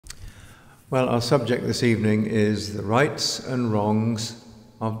Well, our subject this evening is the rights and wrongs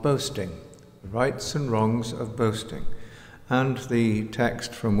of boasting. The rights and wrongs of boasting. And the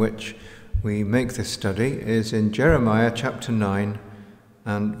text from which we make this study is in Jeremiah chapter 9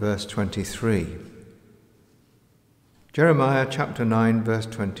 and verse 23. Jeremiah chapter 9 verse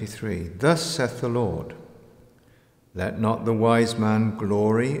 23. Thus saith the Lord, let not the wise man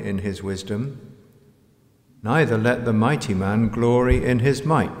glory in his wisdom, neither let the mighty man glory in his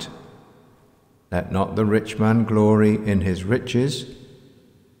might. Let not the rich man glory in his riches,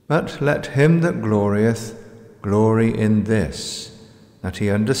 but let him that glorieth glory in this, that he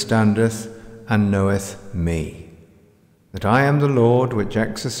understandeth and knoweth me, that I am the Lord which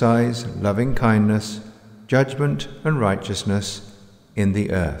exercise loving kindness, judgment and righteousness in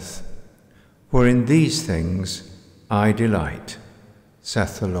the earth. For in these things I delight,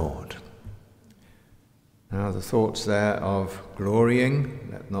 saith the Lord. Now the thoughts there of glorying,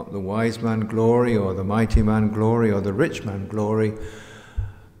 let not the wise man glory, or the mighty man glory, or the rich man glory,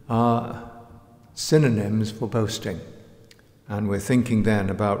 are synonyms for boasting. And we're thinking then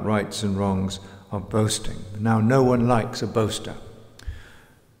about rights and wrongs of boasting. Now no one likes a boaster.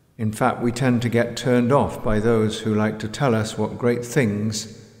 In fact, we tend to get turned off by those who like to tell us what great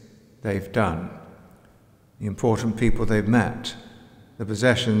things they've done, the important people they've met, the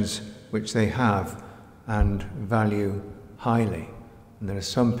possessions which they have and value highly. And there are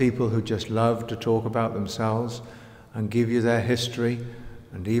some people who just love to talk about themselves and give you their history,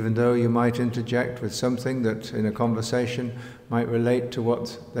 and even though you might interject with something that in a conversation might relate to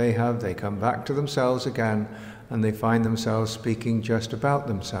what they have, they come back to themselves again and they find themselves speaking just about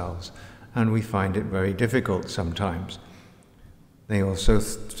themselves, and we find it very difficult sometimes. They also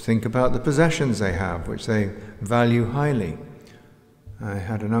think about the possessions they have, which they value highly. I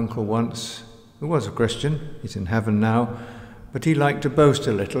had an uncle once who was a Christian, he's in heaven now, but he liked to boast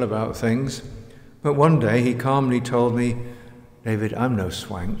a little about things. But one day he calmly told me, David, I'm no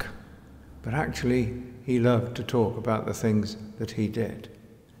swank. But actually he loved to talk about the things that he did.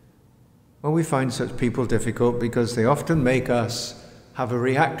 Well, we find such people difficult because they often make us have a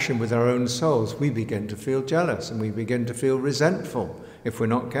reaction with our own souls. We begin to feel jealous and we begin to feel resentful if we're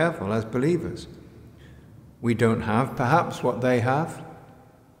not careful as believers. We don't have perhaps what they have.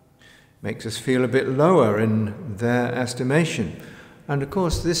 Makes us feel a bit lower in their estimation. And of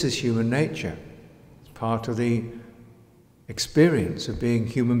course, this is human nature. It's part of the experience of being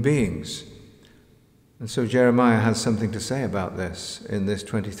human beings. And so Jeremiah has something to say about this in this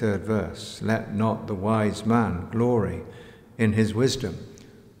 23rd verse. Let not the wise man glory in his wisdom.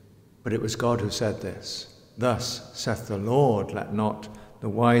 But it was God who said this. Thus saith the Lord, let not the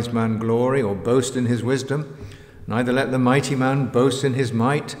wise man glory or boast in his wisdom, neither let the mighty man boast in his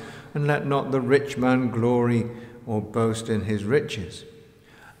might, and let not the rich man glory or boast in his riches.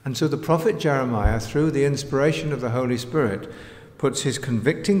 And so the prophet Jeremiah, through the inspiration of the Holy Spirit, puts his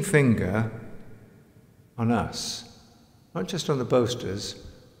convicting finger on us, not just on the boasters,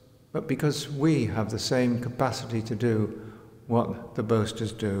 but because we have the same capacity to do what the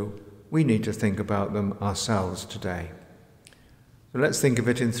boasters do, we need to think about them ourselves today. So let's think of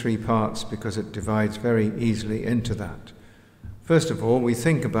it in three parts because it divides very easily into that. First of all, we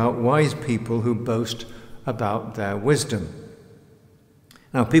think about wise people who boast about their wisdom.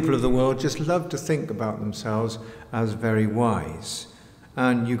 Now, people of the world just love to think about themselves as very wise.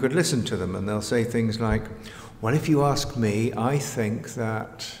 And you could listen to them and they'll say things like, well, if you ask me, I think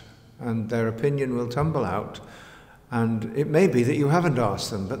that, and their opinion will tumble out. And it may be that you haven't asked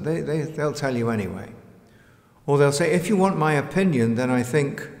them, but they'll tell you anyway. Or they'll say, if you want my opinion, then I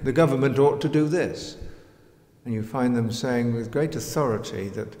think the government ought to do this. And you find them saying with great authority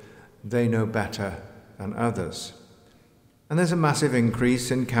that they know better than others. And there's a massive increase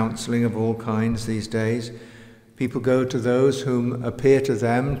in counselling of all kinds these days. People go to those whom appear to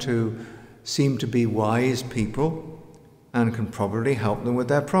them to seem to be wise people and can probably help them with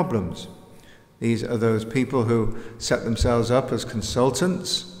their problems. These are those people who set themselves up as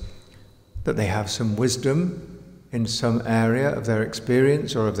consultants, that they have some wisdom in some area of their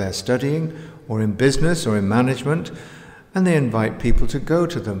experience or of their studying, or in business or in management, and they invite people to go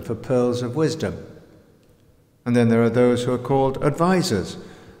to them for pearls of wisdom. And then there are those who are called advisors.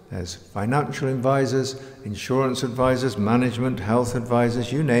 There's financial advisors, insurance advisors, management, health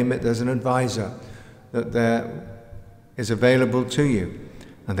advisors, you name it, there's an advisor that there is available to you.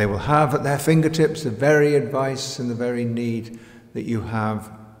 And they will have at their fingertips the very advice and the very need that you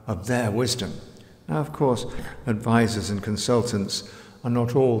have of their wisdom. Now, of course, advisors and consultants are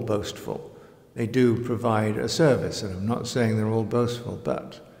not all boastful. They do provide a service, and I'm not saying they're all boastful,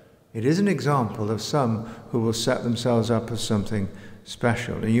 but it is an example of some who will set themselves up as something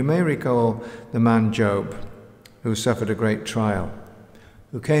special. And you may recall the man Job, who suffered a great trial,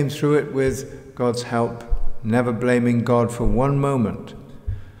 who came through it with God's help, never blaming God for one moment.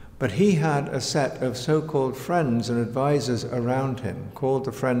 But he had a set of so-called friends and advisors around him, called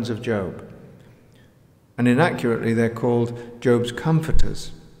the friends of Job. And inaccurately, they're called Job's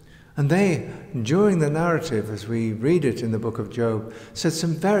comforters. And they, during the narrative, as we read it in the book of Job, said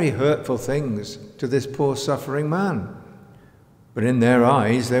some very hurtful things to this poor suffering man. But in their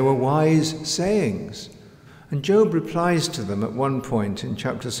eyes, they were wise sayings. And Job replies to them at one point in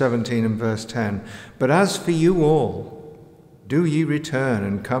chapter 17 and verse 10, "But as for you all, do ye return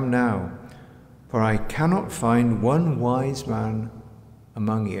and come now, for I cannot find one wise man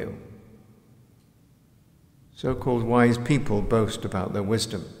among you." So-called wise people boast about their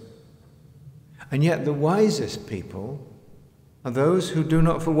wisdom. And yet the wisest people are those who do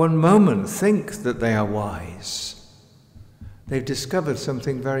not for one moment think that they are wise. They've discovered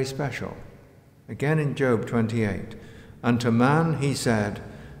something very special. Again in Job 28, "Unto man he said,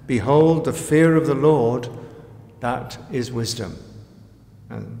 Behold, the fear of the Lord, that is wisdom.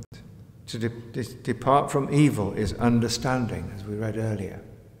 And to depart from evil is understanding," as we read earlier.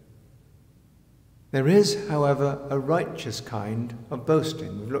 There is, however, a righteous kind of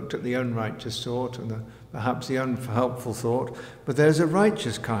boasting. We've looked at the unrighteous sort and perhaps the unhelpful thought, but there's a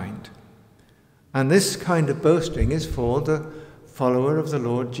righteous kind. And this kind of boasting is for the follower of the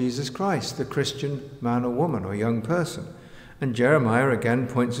Lord Jesus Christ, the Christian man or woman or young person. And Jeremiah again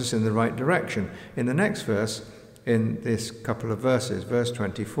points us in the right direction. In the next verse, in this couple of verses, verse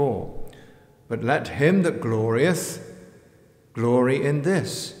 24, "But let him that glorieth glory in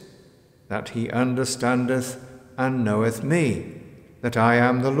this, that he understandeth and knoweth me, that I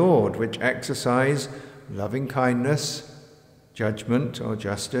am the Lord, which exercise loving kindness, judgment or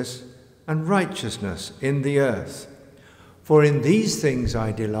justice, and righteousness in the earth. For in these things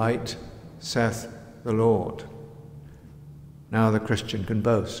I delight, saith the Lord." Now the Christian can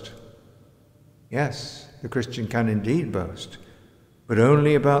boast. Yes, the Christian can indeed boast, but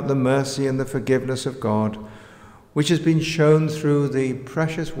only about the mercy and the forgiveness of God, which has been shown through the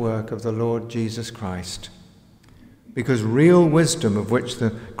precious work of the Lord Jesus Christ. Because real wisdom of which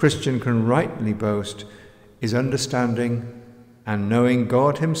the Christian can rightly boast is understanding and knowing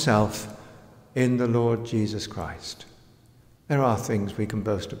God himself in the Lord Jesus Christ. There are things we can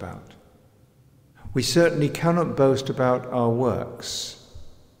boast about. We certainly cannot boast about our works.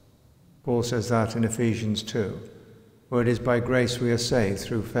 Paul says that in Ephesians 2, where it is by grace we are saved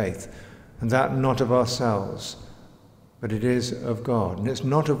through faith, and that not of ourselves, but it is of God. And it's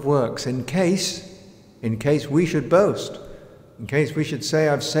not of works, in case we should boast, in case we should say,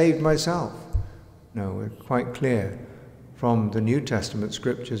 I've saved myself. No, we're quite clear from the New Testament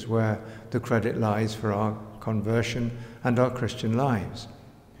scriptures where the credit lies for our conversion and our Christian lives.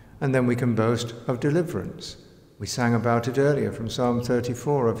 And then we can boast of deliverance. We sang about it earlier from Psalm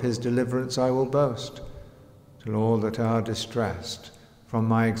 34, "Of his deliverance I will boast, till all that are distressed from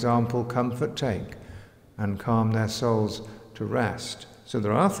my example comfort take, and calm their souls to rest." So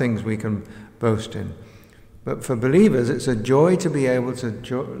there are things we can boast in. But for believers, it's a joy to be able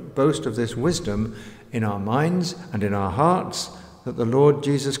to boast of this wisdom in our minds and in our hearts that the Lord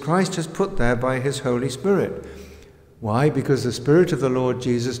Jesus Christ has put there by his Holy Spirit. Why? Because the Spirit of the Lord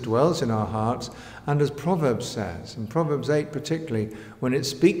Jesus dwells in our hearts, and as Proverbs says, in Proverbs 8 particularly, when it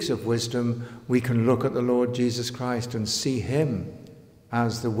speaks of wisdom, we can look at the Lord Jesus Christ and see him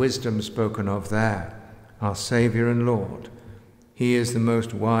as the wisdom spoken of there, our Saviour and Lord. He is the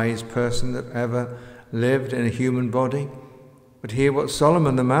most wise person that ever lived in a human body. But hear what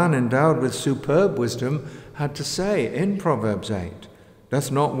Solomon, the man endowed with superb wisdom, had to say in Proverbs 8.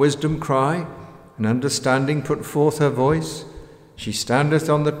 "Doth not wisdom cry, and understanding put forth her voice? She standeth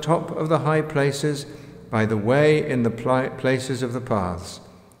on the top of the high places, by the way in the places of the paths.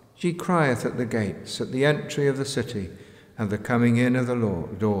 She crieth at the gates, at the entry of the city, and the coming in of the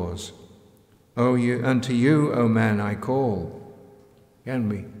doors. Unto you, O men, I call." Again,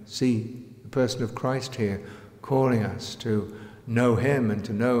 we see the person of Christ here calling us to know him and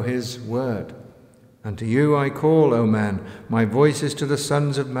to know his word. "Unto you I call, O men, my voice is to the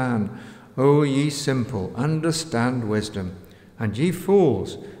sons of man. O ye simple, understand wisdom, and ye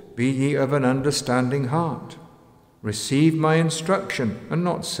fools, be ye of an understanding heart. Receive my instruction, and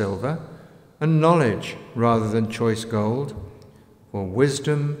not silver, and knowledge rather than choice gold. For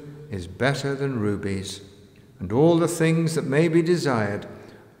wisdom is better than rubies, and all the things that may be desired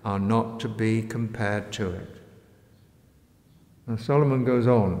are not to be compared to it." And Solomon goes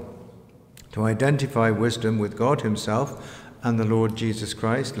on to identify wisdom with God himself and the Lord Jesus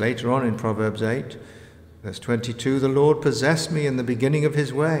Christ later on in Proverbs 8. Verse 22, the Lord possessed me in the beginning of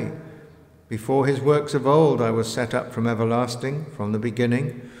his way. Before his works of old I was set up from everlasting, from the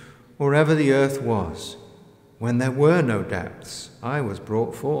beginning, or ever the earth was. When there were no depths, I was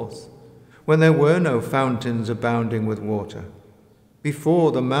brought forth. When there were no fountains abounding with water.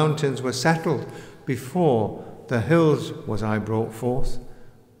 Before the mountains were settled, before the hills was I brought forth.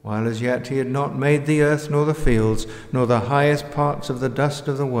 While as yet he had not made the earth nor the fields, nor the highest parts of the dust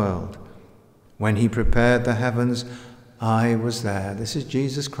of the world. When he prepared the heavens, I was there. This is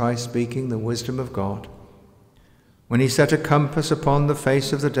Jesus Christ speaking, the wisdom of God. When he set a compass upon the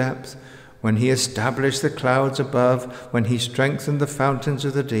face of the depth, when he established the clouds above, when he strengthened the fountains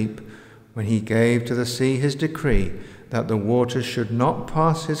of the deep, when he gave to the sea his decree, that the waters should not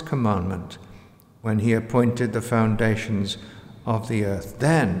pass his commandment, when he appointed the foundations of the earth.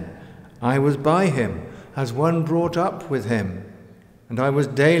 Then I was by him, as one brought up with him, and I was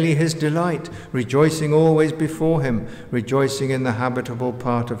daily his delight, rejoicing always before him, rejoicing in the habitable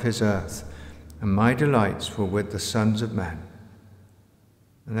part of his earth. And my delights were with the sons of men.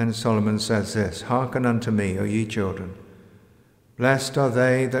 And then Solomon says this, hearken unto me, O ye children. Blessed are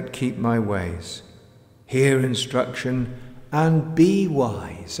they that keep my ways. Hear instruction, and be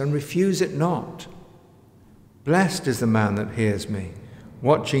wise, and refuse it not. Blessed is the man that hears me,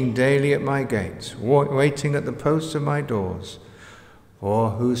 watching daily at my gates, waiting at the posts of my doors.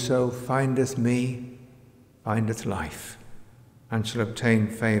 For whoso findeth me findeth life, and shall obtain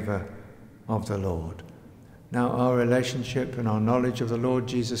favour of the Lord. Now our relationship and our knowledge of the Lord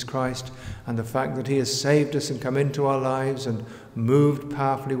Jesus Christ, and the fact that he has saved us and come into our lives and moved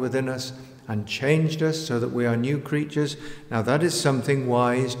powerfully within us and changed us so that we are new creatures, now that is something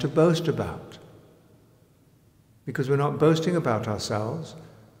wise to boast about. Because we're not boasting about ourselves,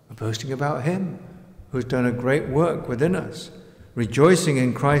 we're boasting about him who's done a great work within us. Rejoicing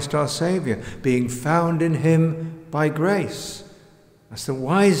in Christ our Saviour, being found in him by grace. That's the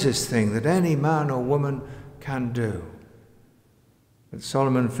wisest thing that any man or woman can do. But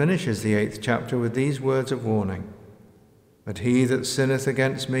Solomon finishes the 8th chapter with these words of warning. But he that sinneth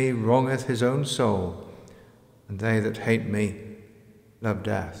against me wrongeth his own soul, and they that hate me love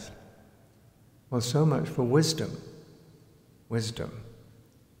death. Well, so much for wisdom. Wisdom.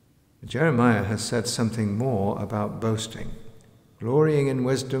 Jeremiah has said something more about boasting. Glorying in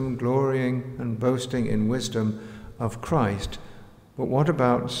wisdom, glorying and boasting in wisdom of Christ. But what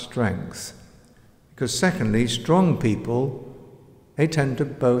about strength? Because secondly, strong people, they tend to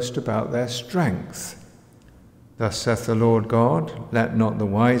boast about their strength. Thus saith the Lord God, let not the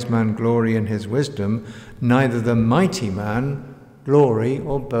wise man glory in his wisdom, neither the mighty man glory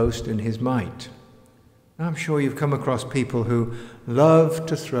or boast in his might. Now, I'm sure you've come across people who love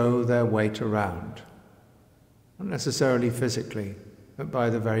to throw their weight around. Not necessarily physically, but by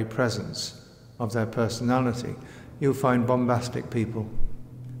the very presence of their personality. You'll find bombastic people,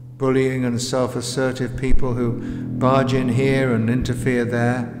 bullying and self-assertive people who barge in here and interfere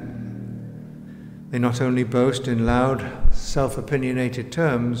there. They not only boast in loud, self-opinionated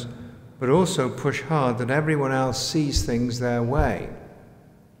terms, but also push hard that everyone else sees things their way.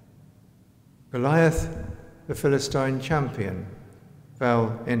 Goliath, the Philistine champion,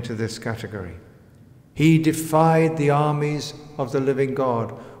 fell into this category. He defied the armies of the living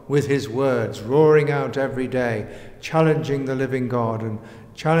God with his words, roaring out every day, challenging the living God and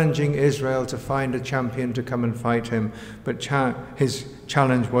challenging Israel to find a champion to come and fight him. But his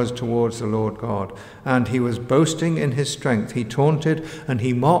challenge was towards the Lord God. And he was boasting in his strength. He taunted and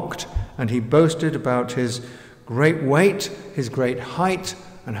he mocked and he boasted about his great weight, his great height,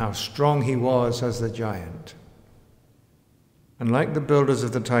 and how strong he was as the giant. And like the builders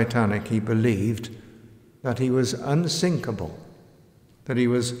of the Titanic, he believed that he was unsinkable, that he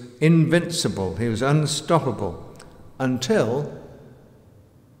was invincible, he was unstoppable, until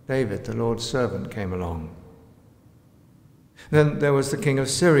David, the Lord's servant, came along. Then there was the king of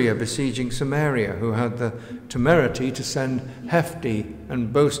Syria besieging Samaria, who had the temerity to send hefty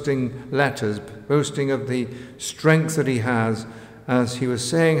and boasting letters, boasting of the strength that he has, as he was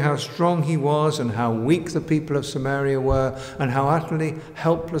saying how strong he was and how weak the people of Samaria were and how utterly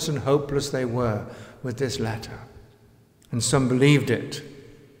helpless and hopeless they were with this letter. And some believed it,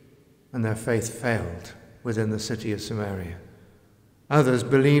 and their faith failed within the city of Samaria. Others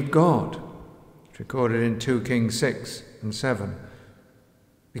believed God. It's recorded in 2 Kings 6 and 7.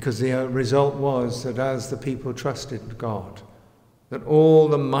 Because the result was that as the people trusted God, that all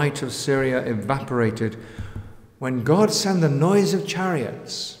the might of Syria evaporated when God sent the noise of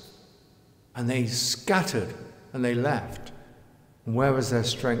chariots, and they scattered and they left. And where was their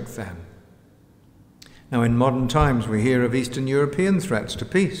strength then? Now, in modern times, we hear of Eastern European threats to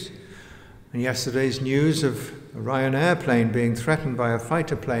peace. And yesterday's news of a Ryanair plane being threatened by a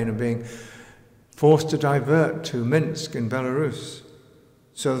fighter plane and being forced to divert to Minsk in Belarus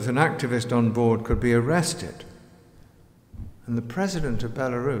so that an activist on board could be arrested. And the president of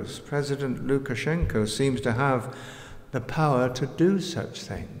Belarus, President Lukashenko, seems to have the power to do such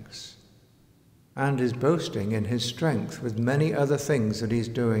things and is boasting in his strength with many other things that he's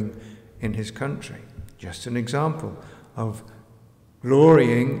doing in his country. Just an example of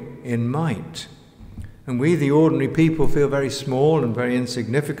glorying in might. And we, the ordinary people, feel very small and very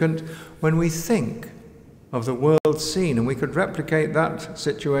insignificant when we think of the world scene, and we could replicate that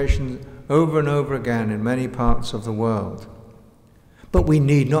situation over and over again in many parts of the world. But we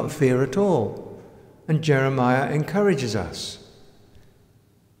need not fear at all, and Jeremiah encourages us.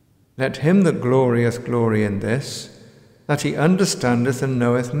 Let him that glorieth glory in this, that he understandeth and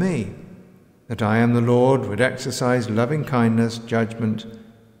knoweth me, that I am the Lord, would exercise loving kindness, judgment,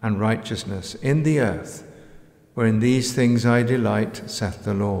 and righteousness in the earth, for in these things I delight, saith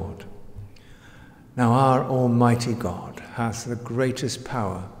the Lord. Now our Almighty God hath the greatest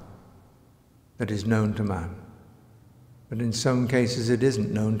power that is known to man. But in some cases it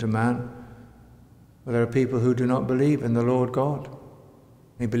isn't known to man. Well, there are people who do not believe in the Lord God.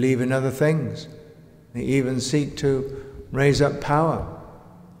 They believe in other things. They even seek to raise up power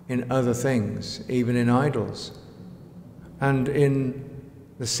in other things, even in idols, and in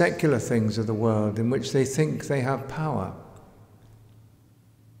the secular things of the world in which they think they have power.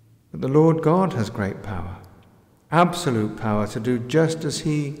 But the Lord God has great power, absolute power to do just as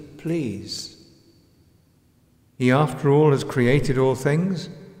he please. He, after all, has created all things,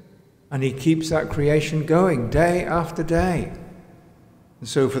 and he keeps that creation going day after day. And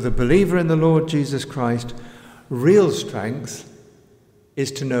so for the believer in the Lord Jesus Christ, real strength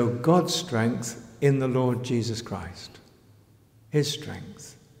is to know God's strength in the Lord Jesus Christ, his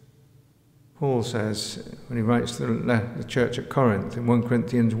strength. Paul says, when he writes to the church at Corinth in 1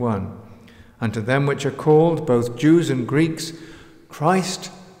 Corinthians 1, and to them which are called, both Jews and Greeks,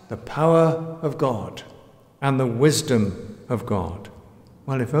 Christ, the power of God and the wisdom of God.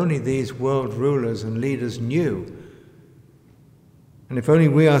 Well, if only these world rulers and leaders knew, and if only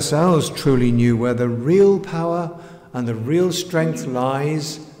we ourselves truly knew where the real power and the real strength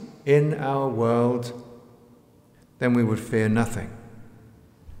lies in our world, then we would fear nothing.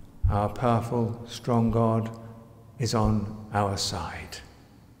 Our powerful, strong God is on our side.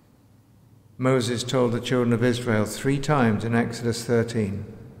 Moses told the children of Israel 3 times in Exodus 13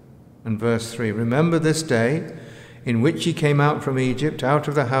 and verse 3, remember this day in which ye came out from Egypt, out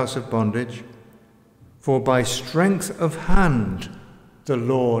of the house of bondage, for by strength of hand the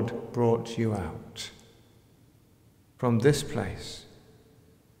Lord brought you out. From this place,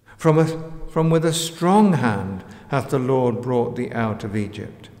 from with a strong hand hath the Lord brought thee out of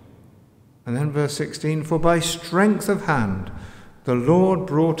Egypt. And then verse 16, for by strength of hand the Lord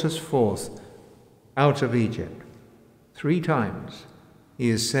brought us forth out of Egypt. 3 times he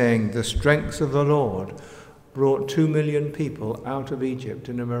is saying the strength of the Lord brought 2 million people out of Egypt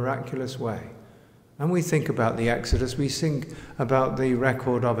in a miraculous way. And we think about the Exodus, we think about the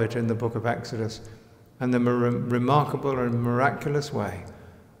record of it in the book of Exodus, and the remarkable and miraculous way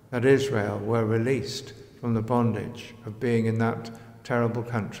that Israel were released from the bondage of being in that terrible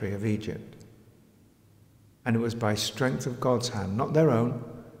country of Egypt. And it was by strength of God's hand, not their own,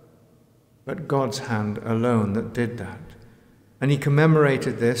 but God's hand alone that did that. And he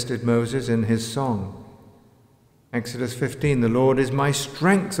commemorated this, did Moses, in his song. Exodus 15, the Lord is my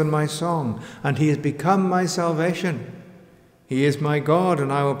strength and my song, and he has become my salvation. He is my God,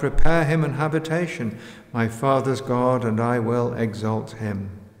 and I will prepare him an habitation, my father's God, and I will exalt him.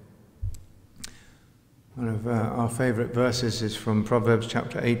 One of our favourite verses is from Proverbs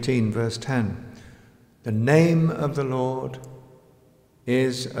chapter 18, verse 10. The name of the Lord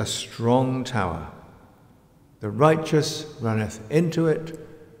is a strong tower. The righteous runneth into it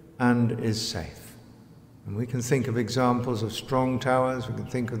and is safe. And we can think of examples of strong towers. We can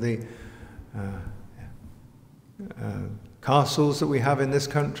think of the castles that we have in this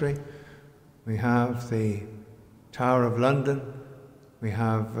country. We have the Tower of London. We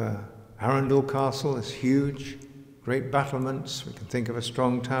have Arundel Castle, this huge, great battlements. We can think of a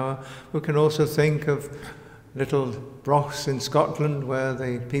strong tower. We can also think of little brochs in Scotland where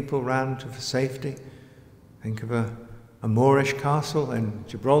the people ran for safety. Think of a Moorish castle in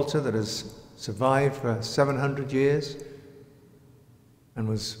Gibraltar that has survived for 700 years and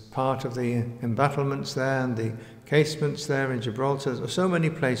was part of the embattlements there and the casements there in Gibraltar. There are so many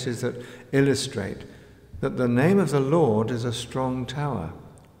places that illustrate that the name of the Lord is a strong tower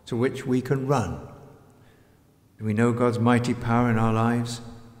to which we can run. Do we know God's mighty power in our lives?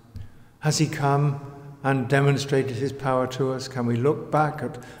 Has he come and demonstrated his power to us? Can we look back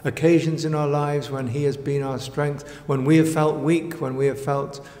at occasions in our lives when he has been our strength, when we have felt weak, when we have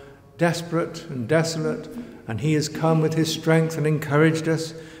felt desperate and desolate, and he has come with his strength and encouraged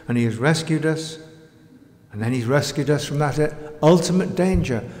us, and he has rescued us, and then he's rescued us from that ultimate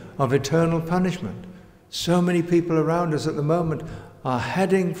danger of eternal punishment. So many people around us at the moment are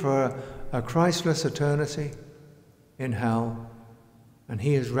heading for a Christless eternity in hell, and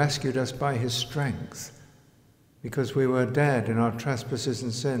he has rescued us by his strength. Because we were dead in our trespasses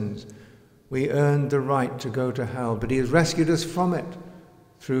and sins, we earned the right to go to hell, but he has rescued us from it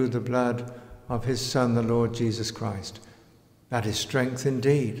through the blood of his Son, the Lord Jesus Christ. That is strength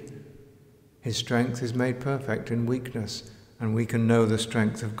indeed. His strength is made perfect in weakness, and we can know the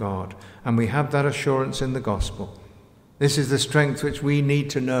strength of God. And we have that assurance in the gospel. This is the strength which we need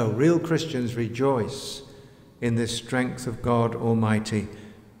to know. Real Christians rejoice in this strength of God Almighty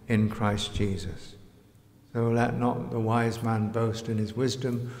in Christ Jesus. So let not the wise man boast in his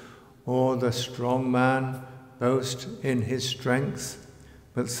wisdom, or the strong man boast in his strength.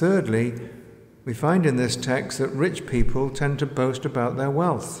 But thirdly, we find in this text that rich people tend to boast about their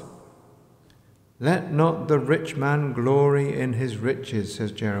wealth. Let not the rich man glory in his riches,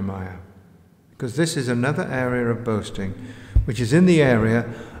 says Jeremiah, because this is another area of boasting, which is in the area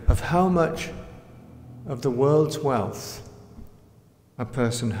of how much of the world's wealth a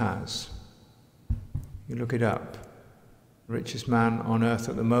person has. You look it up. The richest man on earth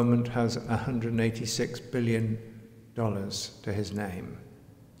at the moment has $186 billion to his name.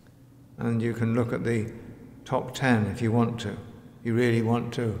 And you can look at the top 10 if you want to. You really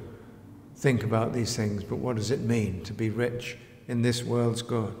want to think about these things, but what does it mean to be rich in this world's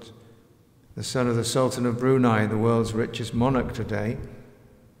goods? The son of the Sultan of Brunei, the world's richest monarch today,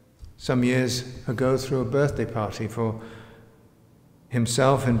 some years ago threw a birthday party for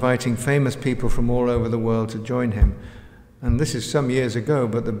himself, inviting famous people from all over the world to join him. And this is some years ago,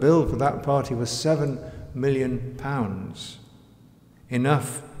 but the bill for that party was £7 million.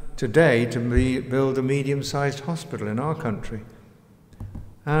 Enough today to build a medium-sized hospital in our country.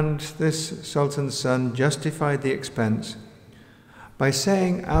 And this Sultan's son justified the expense by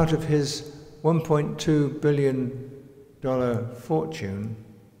saying out of his $1.2 billion fortune,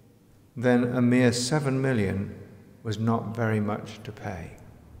 then a mere $7 million was not very much to pay.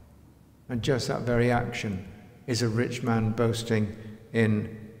 And just that very action is a rich man boasting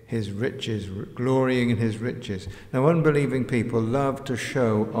in his riches, glorying in his riches. Now, unbelieving people love to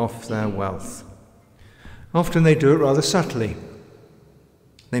show off their wealth. Often they do it rather subtly.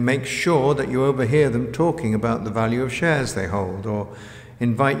 They make sure that you overhear them talking about the value of shares they hold, or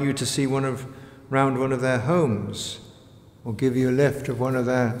invite you to see round one of their homes, or give you a lift of one of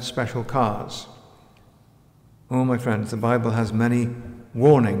their special cars. Oh, my friends, the Bible has many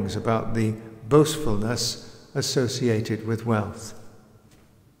warnings about the boastfulness associated with wealth.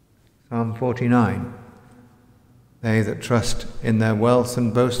 Psalm 49, they that trust in their wealth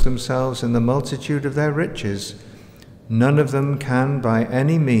and boast themselves in the multitude of their riches, none of them can by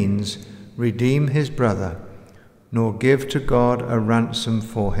any means redeem his brother, nor give to God a ransom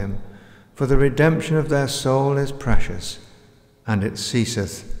for him. For the redemption of their soul is precious, and it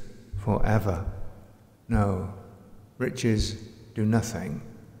ceaseth for ever. No, riches do nothing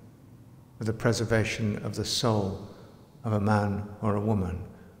for the preservation of the soul of a man or a woman.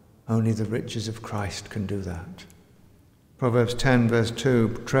 Only the riches of Christ can do that. Proverbs 10 verse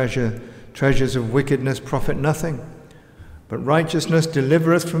 2, treasures of wickedness profit nothing, but righteousness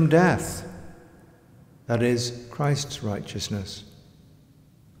delivereth from death. That is Christ's righteousness.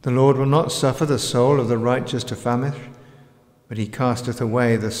 The Lord will not suffer the soul of the righteous to famish, but he casteth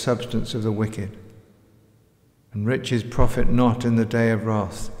away the substance of the wicked. And riches profit not in the day of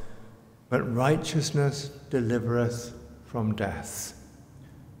wrath, but righteousness delivereth from death.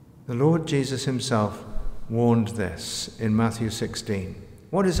 The Lord Jesus himself warned this in Matthew 16.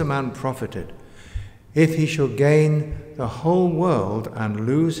 What is a man profited if he shall gain the whole world and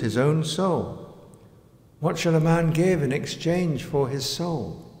lose his own soul? What shall a man give in exchange for his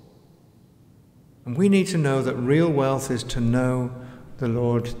soul? And we need to know that real wealth is to know the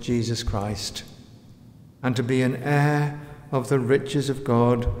Lord Jesus Christ and to be an heir of the riches of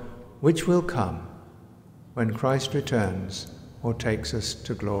God, which will come when Christ returns or takes us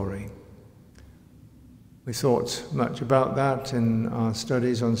to glory. We thought much about that in our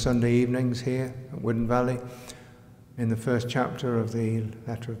studies on Sunday evenings here at Whiddon Valley, in the first chapter of the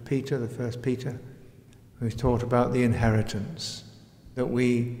letter of Peter, the first Peter. We've taught about the inheritance that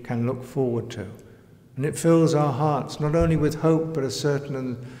we can look forward to. And it fills our hearts not only with hope, but a certain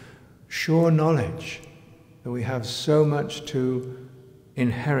and sure knowledge that we have so much to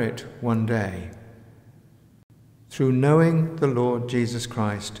inherit one day through knowing the Lord Jesus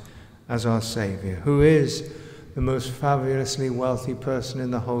Christ as our Saviour, who is the most fabulously wealthy person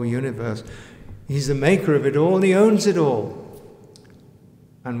in the whole universe. He's the maker of it all, and he owns it all.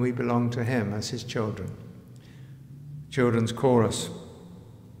 And we belong to him as his children. Children's chorus.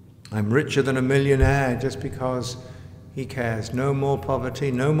 I'm richer than a millionaire just because he cares. No more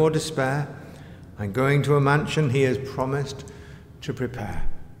poverty, no more despair. I'm going to a mansion he has promised to prepare.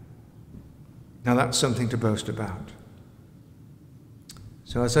 Now that's something to boast about.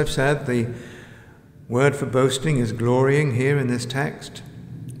 So as I've said, the word for boasting is glorying here in this text.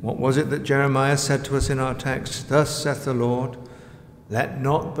 What was it that Jeremiah said to us in our text? Thus saith the Lord, let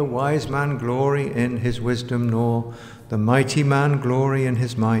not the wise man glory in his wisdom, nor the mighty man glory in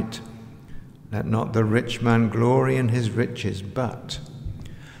his might. Let not the rich man glory in his riches, but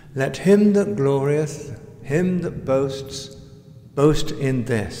let him that glorieth, him that boasts, boast in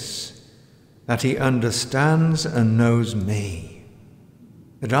this, that he understands and knows me,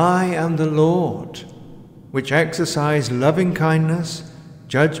 that I am the Lord, which exercise loving kindness,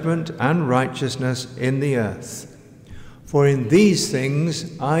 judgment, and righteousness in the earth. For in these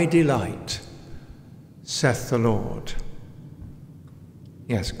things I delight, saith the Lord.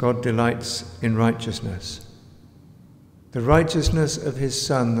 Yes, God delights in righteousness. The righteousness of his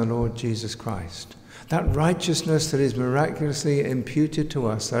Son, the Lord Jesus Christ. That righteousness that is miraculously imputed to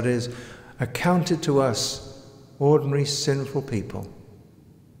us, that is accounted to us, ordinary sinful people.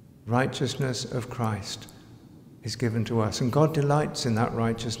 Righteousness of Christ is given to us, and God delights in that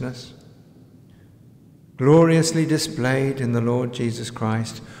righteousness. Gloriously displayed in the Lord Jesus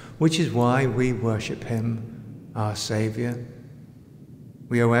Christ, which is why we worship him, our Saviour.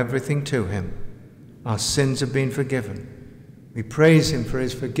 We owe everything to him. Our sins have been forgiven. We praise him for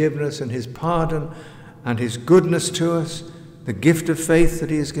his forgiveness and his pardon and his goodness to us, the gift of faith that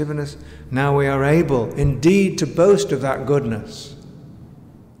he has given us. Now we are able indeed to boast of that goodness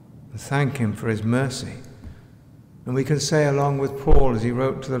and thank him for his mercy. And we can say along with Paul as he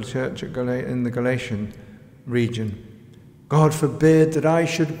wrote to the church in the Galatian region, God forbid that I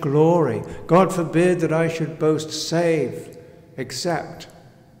should glory, God forbid that I should boast save, except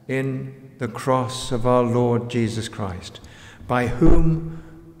in the cross of our Lord Jesus Christ, by whom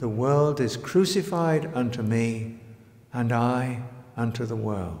the world is crucified unto me, and I unto the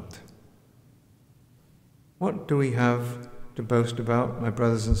world. What do we have to boast about, my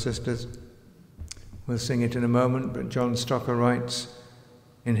brothers and sisters? We'll sing it in a moment, but John Stocker writes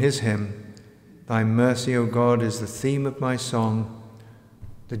in his hymn, Thy mercy, O God, is the theme of my song,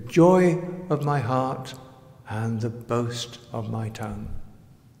 the joy of my heart, and the boast of my tongue.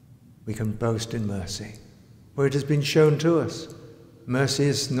 We can boast in mercy, for it has been shown to us. Mercy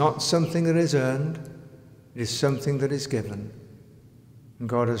is not something that is earned, it is something that is given. And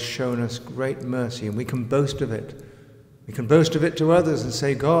God has shown us great mercy, and we can boast of it. We can boast of it to others and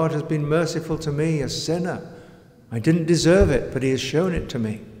say, God has been merciful to me, a sinner. I didn't deserve it, but he has shown it to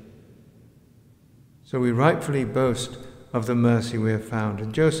me. So we rightfully boast of the mercy we have found.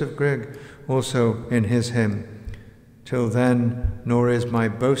 And Joseph Grigg also in his hymn, till then, nor is my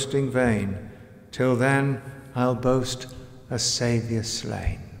boasting vain, till then I'll boast a Saviour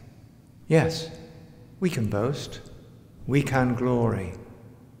slain. Yes, we can boast, we can glory,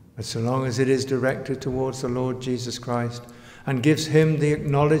 but so long as it is directed towards the Lord Jesus Christ and gives him the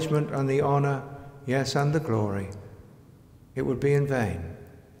acknowledgement and the honour, yes, and the glory, it would be in vain.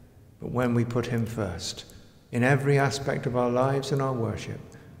 But when we put him first in every aspect of our lives and our worship,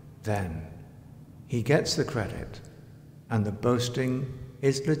 then he gets the credit and the boasting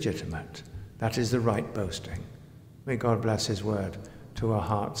is legitimate. That is the right boasting. May God bless his word to our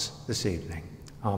hearts this evening.